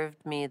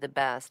served me the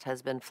best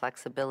has been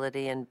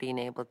flexibility and being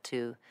able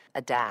to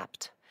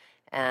adapt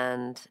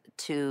and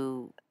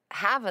to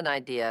have an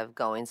idea of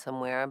going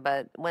somewhere,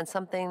 but when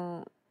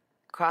something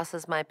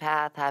crosses my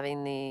path,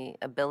 having the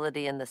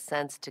ability and the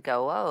sense to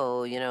go,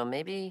 oh,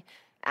 maybe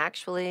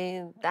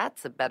actually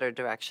that's a better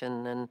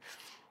direction. And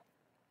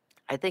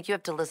I think you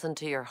have to listen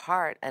to your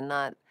heart and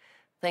not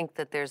think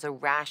that there's a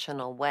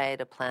rational way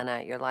to plan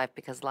out your life,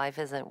 because life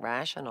isn't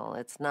rational.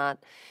 It's not,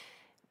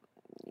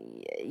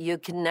 you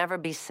can never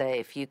be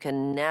safe. You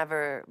can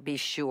never be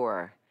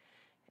sure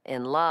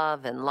in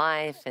love and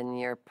life and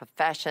your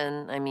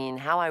profession. I mean,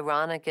 how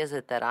ironic is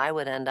it that I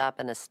would end up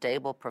in a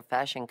stable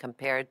profession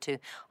compared to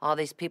all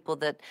these people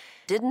that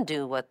didn't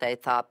do what they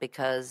thought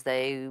because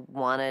they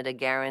wanted a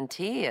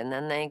guarantee, and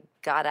then they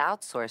got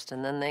outsourced,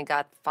 and then they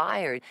got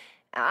fired.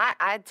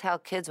 I tell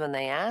kids when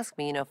they ask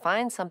me,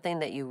 find something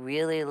that you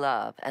really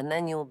love, and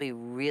then you'll be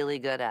really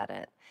good at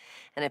it.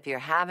 And if you're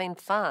having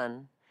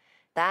fun,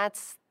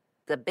 that's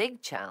the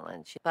big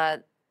challenge.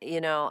 But,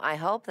 I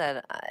hope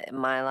that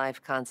my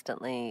life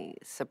constantly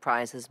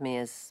surprises me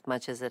as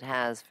much as it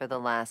has for the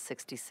last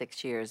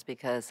 66 years,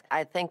 because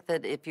I think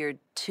that if you're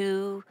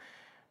too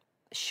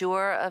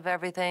sure of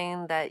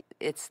everything, that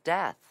it's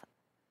death.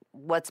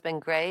 What's been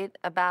great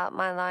about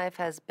my life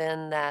has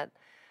been that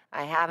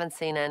I haven't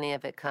seen any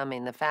of it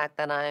coming. The fact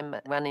that I'm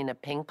running a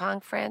ping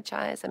pong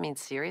franchise, I mean,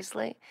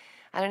 seriously,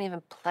 I don't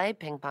even play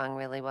ping pong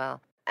really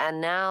well.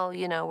 And now,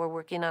 we're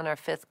working on our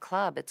 5th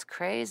club. It's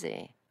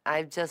crazy.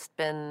 I've just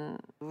been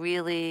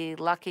really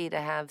lucky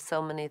to have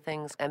so many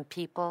things and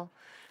people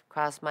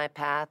cross my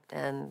path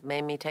and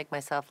made me take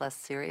myself less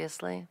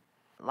seriously.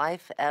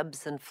 Life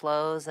ebbs and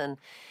flows, and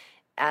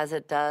as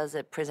it does,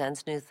 it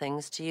presents new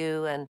things to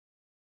you. And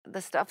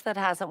the stuff that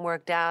hasn't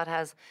worked out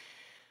has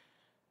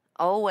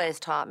always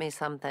taught me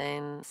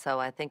something. So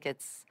I think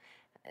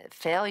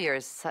failure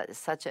is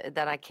such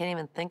that I can't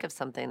even think of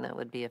something that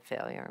would be a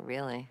failure,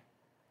 really.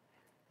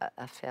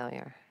 A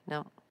failure.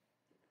 No.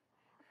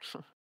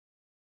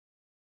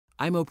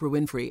 I'm Oprah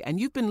Winfrey, and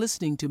you've been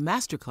listening to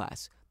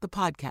Masterclass, the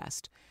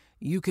podcast.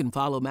 You can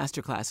follow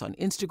Masterclass on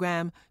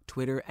Instagram,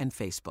 Twitter, and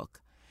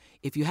Facebook.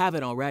 If you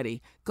haven't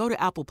already, go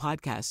to Apple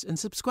Podcasts and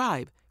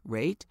subscribe,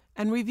 rate,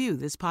 and review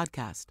this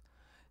podcast.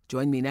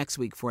 Join me next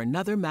week for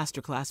another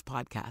Masterclass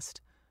podcast.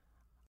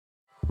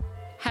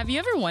 Have you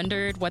ever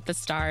wondered what the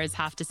stars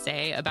have to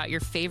say about your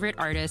favorite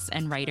artists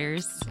and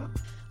writers?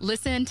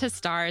 Listen to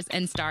Stars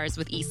and Stars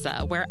with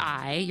Issa, where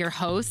I, your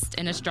host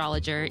and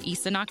astrologer,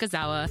 Issa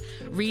Nakazawa,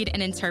 read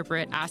and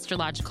interpret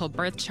astrological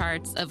birth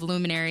charts of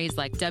luminaries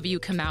like W.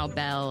 Kamau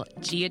Bell,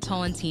 Gia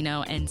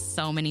Tolentino, and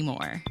so many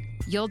more.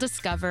 You'll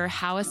discover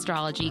how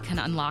astrology can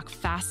unlock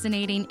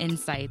fascinating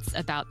insights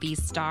about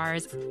these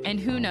stars,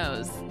 and who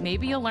knows,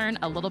 maybe you'll learn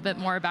a little bit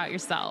more about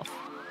yourself.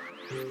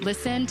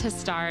 Listen to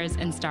Stars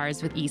and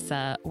Stars with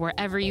Issa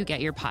wherever you get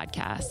your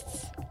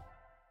podcasts.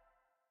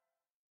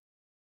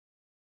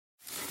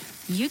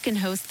 You can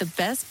host the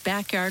best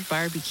backyard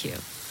barbecue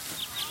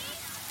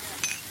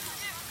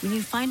when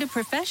you find a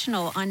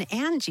professional on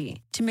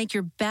Angie to make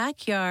your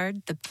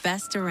backyard the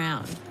best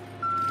around.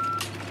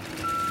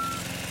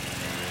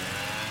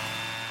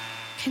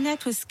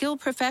 Connect with skilled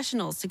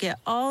professionals to get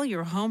all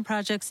your home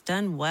projects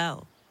done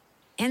well.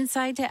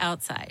 Inside to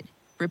outside,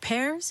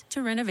 repairs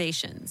to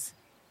renovations.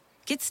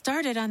 Get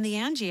started on the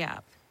Angie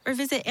app or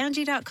visit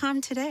Angie.com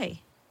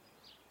today.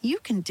 You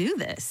can do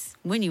this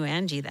when you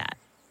Angie that.